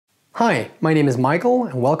Hi, my name is Michael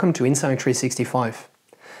and welcome to Insight 365.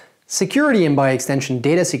 Security and by extension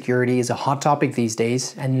data security is a hot topic these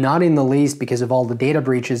days, and not in the least because of all the data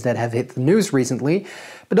breaches that have hit the news recently,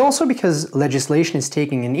 but also because legislation is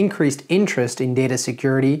taking an increased interest in data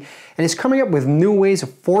security and is coming up with new ways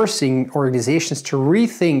of forcing organizations to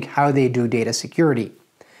rethink how they do data security.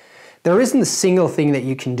 There isn't a single thing that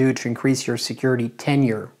you can do to increase your security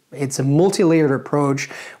tenure. It's a multi-layered approach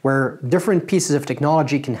where different pieces of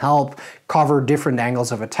technology can help cover different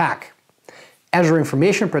angles of attack. Azure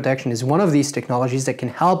Information Protection is one of these technologies that can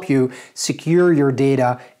help you secure your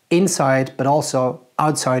data inside but also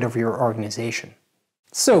outside of your organization.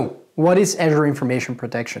 So, what is Azure Information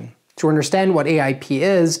Protection? To understand what AIP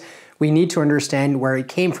is, we need to understand where it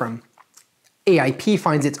came from. AIP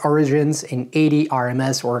finds its origins in AD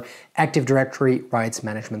RMS, or Active Directory Rights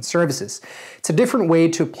Management Services. It's a different way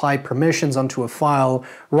to apply permissions onto a file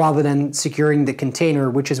rather than securing the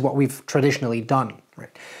container, which is what we've traditionally done.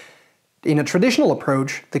 Right? In a traditional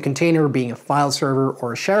approach, the container, being a file server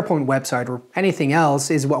or a SharePoint website or anything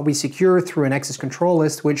else, is what we secure through an access control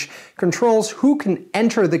list, which controls who can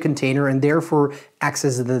enter the container and therefore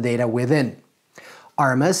access the data within.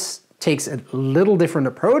 RMS takes a little different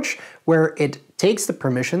approach where it takes the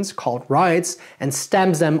permissions, called rights, and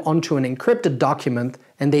stamps them onto an encrypted document,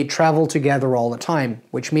 and they travel together all the time,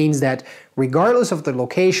 which means that regardless of the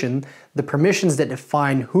location, the permissions that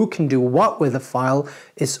define who can do what with a file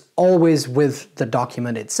is always with the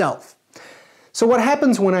document itself. So what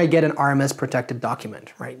happens when I get an RMS protected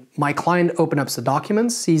document, right? My client opens up the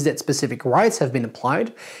document, sees that specific rights have been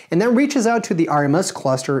applied, and then reaches out to the RMS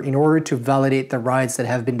cluster in order to validate the rights that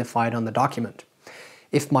have been defined on the document.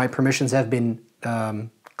 If my permissions have been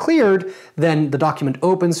cleared, then the document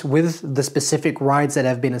opens with the specific rights that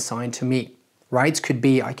have been assigned to me. Rights could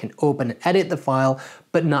be I can open and edit the file,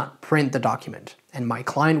 but not print the document. And my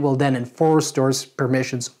client will then enforce those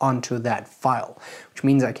permissions onto that file, which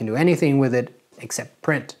means I can do anything with it except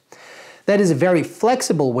print. That is a very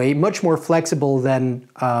flexible way, much more flexible than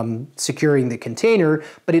securing the container,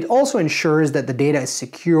 but it also ensures that the data is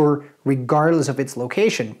secure regardless of its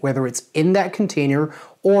location, whether it's in that container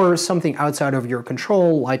or something outside of your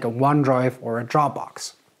control like a OneDrive or a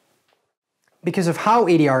Dropbox. Because of how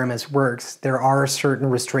AD-RMS works, there are certain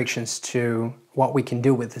restrictions to what we can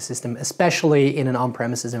do with the system, especially in an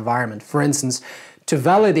on-premises environment. For instance, to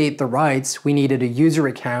validate the rights, we needed a user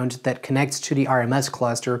account that connects to the RMS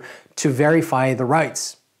cluster to verify the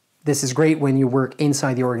rights. This is great when you work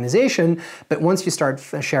inside the organization, but once you start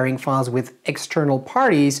sharing files with external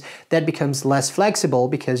parties, that becomes less flexible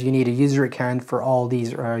because you need a user account for all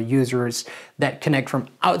these users that connect from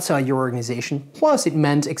outside your organization. Plus, it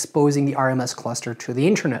meant exposing the RMS cluster to the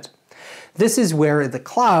internet. This is where the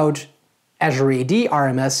cloud, Azure AD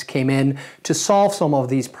RMS, came in to solve some of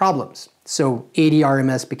these problems. So AD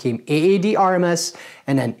RMS became AAD RMS,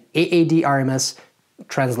 and then AAD RMS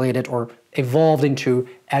translated or evolved into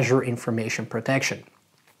Azure Information Protection.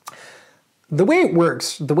 The way it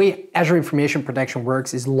works, the way Azure Information Protection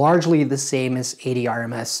works is largely the same as AD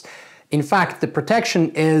RMS. In fact, the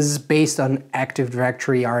protection is based on Active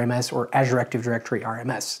Directory RMS or Azure Active Directory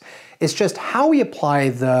RMS. It's just how we apply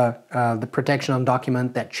the protection on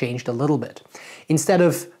document that changed a little bit. Instead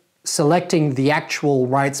of selecting the actual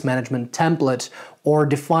rights management template or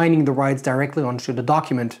defining the rights directly onto the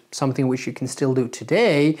document, something which you can still do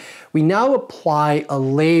today, we now apply a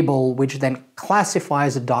label which then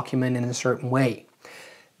classifies a document in a certain way.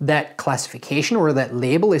 That classification or that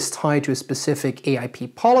label is tied to a specific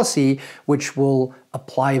AIP policy, which will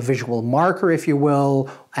apply a visual marker, if you will,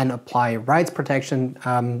 and apply a rights protection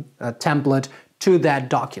template to that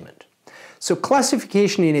document. So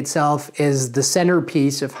classification in itself is the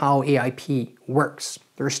centerpiece of how AIP works.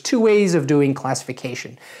 There's two ways of doing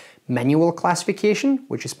classification. Manual classification,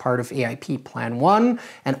 which is part of AIP Plan 1,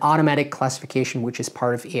 and automatic classification, which is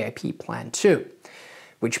part of AIP Plan 2.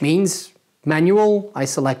 Which means manual, I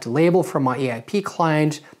select a label from my AIP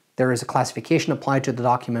client, there is a classification applied to the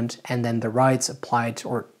document, and then the rights applied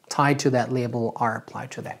or tied to that label are applied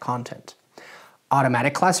to that content.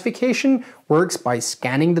 Automatic classification works by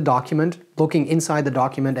scanning the document, looking inside the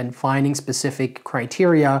document and finding specific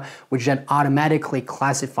criteria which then automatically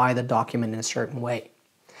classify the document in a certain way.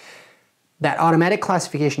 That automatic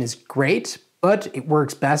classification is great, but it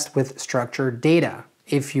works best with structured data.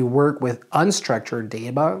 If you work with unstructured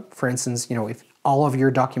data, for instance, if all of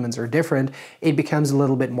your documents are different, it becomes a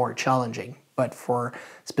little bit more challenging. But for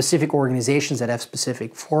specific organizations that have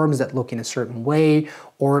specific forms that look in a certain way,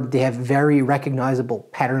 or they have very recognizable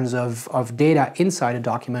patterns of data inside a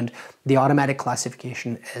document, the automatic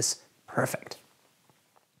classification is perfect.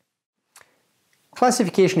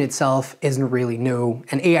 Classification itself isn't really new,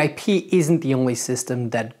 and AIP isn't the only system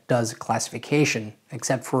that does classification,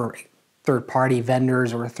 except for third-party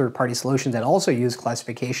vendors or third-party solutions that also use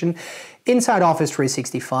classification. Inside Office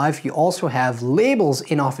 365, you also have labels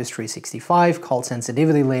in Office 365 called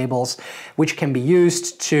sensitivity labels, which can be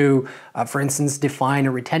used to, for instance, define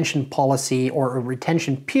a retention policy or a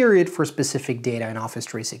retention period for specific data in Office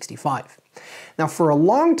 365. Now, for a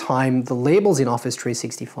long time, the labels in Office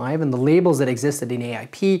 365 and the labels that existed in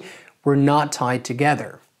AIP were not tied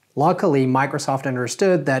together. Luckily, Microsoft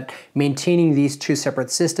understood that maintaining these two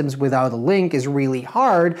separate systems without a link is really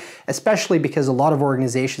hard, especially because a lot of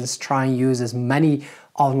organizations try and use as many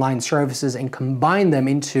online services and combine them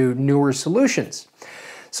into newer solutions.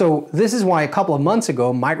 So this is why a couple of months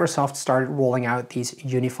ago, Microsoft started rolling out these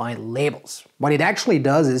unified labels. What it actually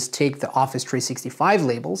does is take the Office 365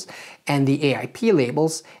 labels and the AIP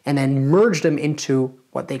labels and then merge them into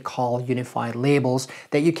what they call unified labels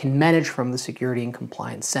that you can manage from the Security and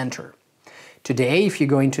Compliance Center. Today, if you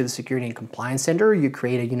go into the Security and Compliance Center, you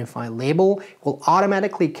create a unified label, it will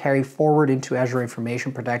automatically carry forward into Azure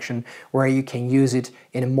Information Protection where you can use it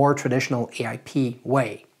in a more traditional AIP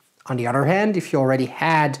way. On the other hand, if you already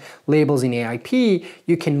had labels in AIP,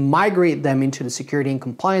 you can migrate them into the Security and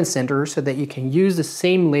Compliance Center so that you can use the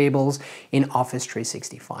same labels in Office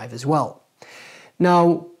 365 as well.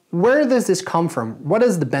 Now, where does this come from? What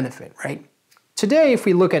is the benefit, right? Today, if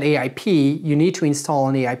we look at AIP, you need to install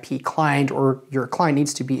an AIP client, or your client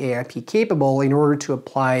needs to be AIP capable in order to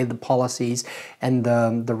apply the policies and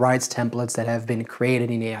the rights templates that have been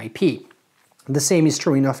created in AIP. The same is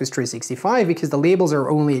true in Office 365 because the labels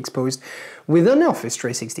are only exposed within Office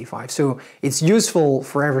 365. So it's useful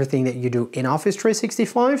for everything that you do in Office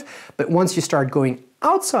 365, but once you start going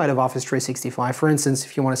outside of Office 365, for instance,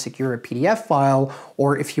 if you want to secure a PDF file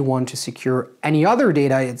or if you want to secure any other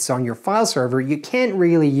data it's on your file server, you can't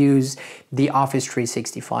really use the Office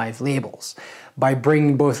 365 labels. By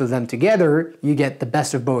bringing both of them together, you get the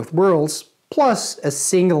best of both worlds, plus a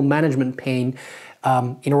single management pane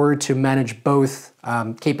in order to manage both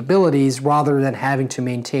capabilities rather than having to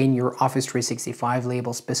maintain your Office 365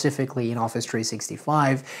 labels specifically in Office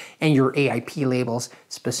 365 and your AIP labels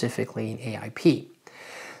specifically in AIP.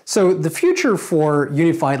 So the future for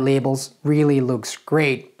unified labels really looks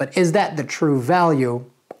great, but is that the true value?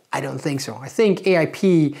 I don't think so. I think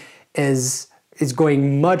AIP is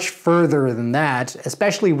going much further than that,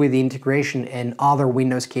 especially with the integration in other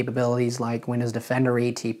Windows capabilities like Windows Defender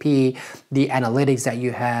ATP, the analytics that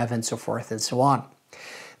you have, and so forth and so on.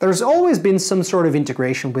 There's always been some sort of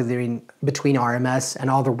integration between RMS and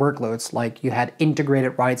other workloads, like you had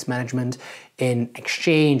integrated rights management in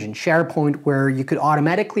Exchange and SharePoint, where you could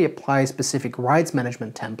automatically apply specific rights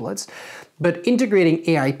management templates. But integrating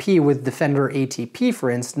AIP with Defender ATP, for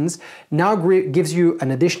instance, now gives you an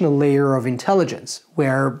additional layer of intelligence,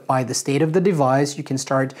 where by the state of the device, you can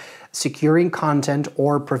start securing content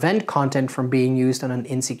or prevent content from being used on an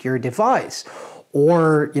insecure device.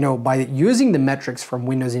 Or, by using the metrics from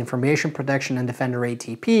Windows Information Protection and Defender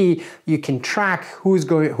ATP, you can track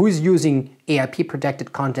who's using AIP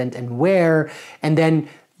protected content and where, and then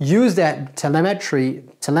use that telemetry,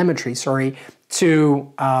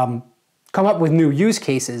 to come up with new use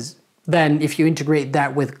cases. Then if you integrate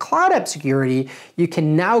that with Cloud App Security, you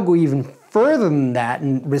can now go even further than that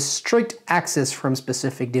and restrict access from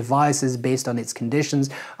specific devices based on its conditions,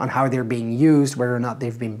 on how they're being used, whether or not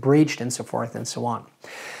they've been breached, and so forth and so on.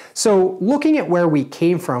 So looking at where we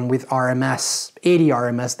came from with RMS, 80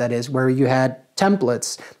 RMS that is, where you had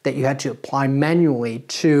templates that you had to apply manually,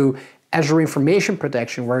 to Azure Information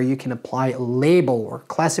Protection, where you can apply a label or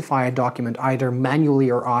classify a document either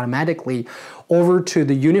manually or automatically, over to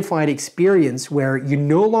the unified experience where you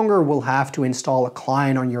no longer will have to install a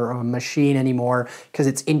client on your own machine anymore because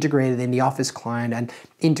it's integrated in the Office client and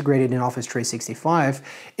integrated in Office 365.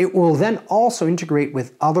 It will then also integrate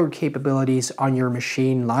with other capabilities on your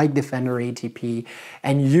machine like Defender ATP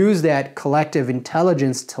and use that collective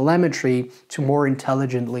intelligence telemetry to more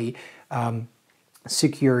intelligently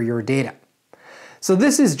secure your data. So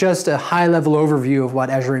this is just a high-level overview of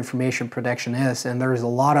what Azure Information Protection is, and there's a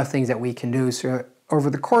lot of things that we can do. So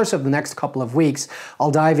over the course of the next couple of weeks,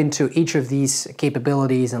 I'll dive into each of these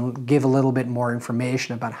capabilities and give a little bit more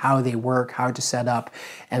information about how they work, how to set up,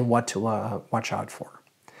 and what to watch out for.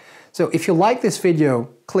 So if you like this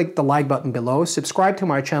video, click the like button below, subscribe to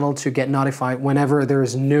my channel to get notified whenever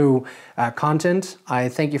there's new content. I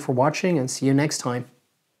thank you for watching and see you next time.